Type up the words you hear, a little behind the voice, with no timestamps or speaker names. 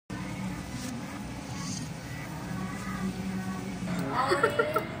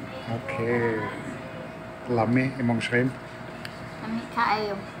Okay. Lummy among shrimp.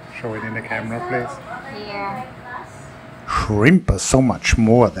 Kayo. Show it in the camera, please. Here. Shrimp are so much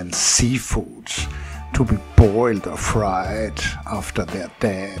more than seafood to be boiled or fried after they're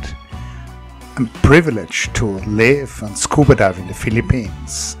dead. I'm privileged to live and scuba dive in the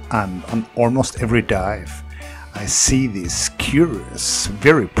Philippines, and on almost every dive I see these curious,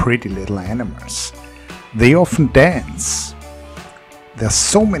 very pretty little animals. They often dance. There are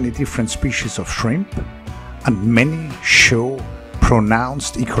so many different species of shrimp, and many show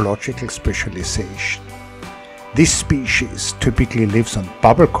pronounced ecological specialization. This species typically lives on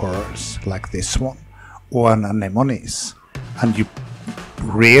bubble corals like this one, or on anemones, and you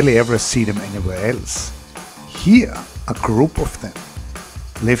rarely ever see them anywhere else. Here, a group of them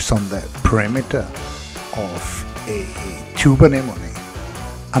lives on the perimeter of a tube anemone,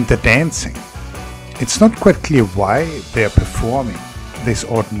 and they're dancing. It's not quite clear why they're performing these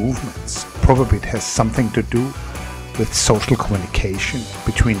odd movements. Probably it has something to do with social communication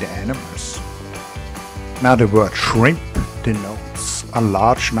between the animals. Now the word shrimp denotes a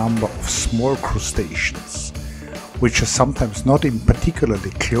large number of small crustaceans, which are sometimes not even particularly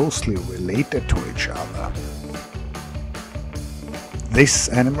closely related to each other. This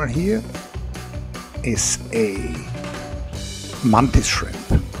animal here is a mantis shrimp.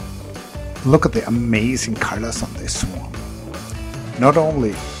 Look at the amazing colors on this one. Not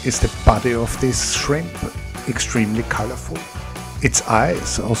only is the body of this shrimp extremely colorful, its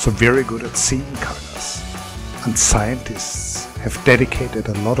eyes are also very good at seeing colors, and scientists have dedicated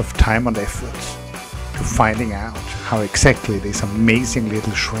a lot of time and effort to finding out how exactly these amazing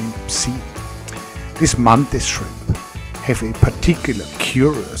little shrimp see. This mantis shrimp have a particular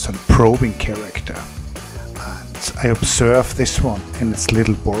curious and probing character, and I observed this one in its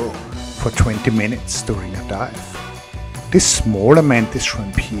little burrow for 20 minutes during a dive. This smaller mantis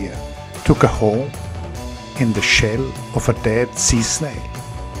shrimp here took a home in the shell of a dead sea snail,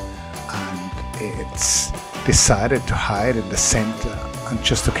 and it's decided to hide in the center and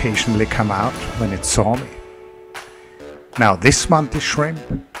just occasionally come out when it saw me. Now this mantis shrimp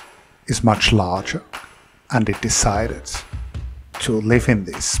is much larger, and it decided to live in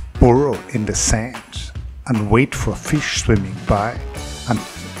this burrow in the sand and wait for fish swimming by and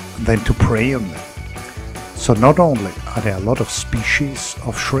then to prey on them. So not only are there a lot of species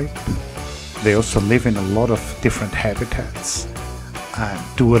of shrimp, they also live in a lot of different habitats and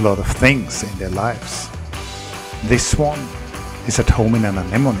do a lot of things in their lives. This one is at home in an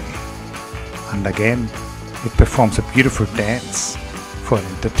anemone, and again it performs a beautiful dance for the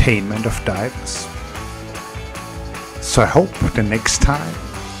entertainment of divers. So I hope the next time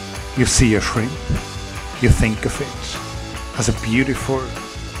you see a shrimp, you think of it as a beautiful,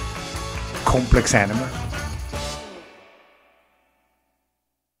 complex animal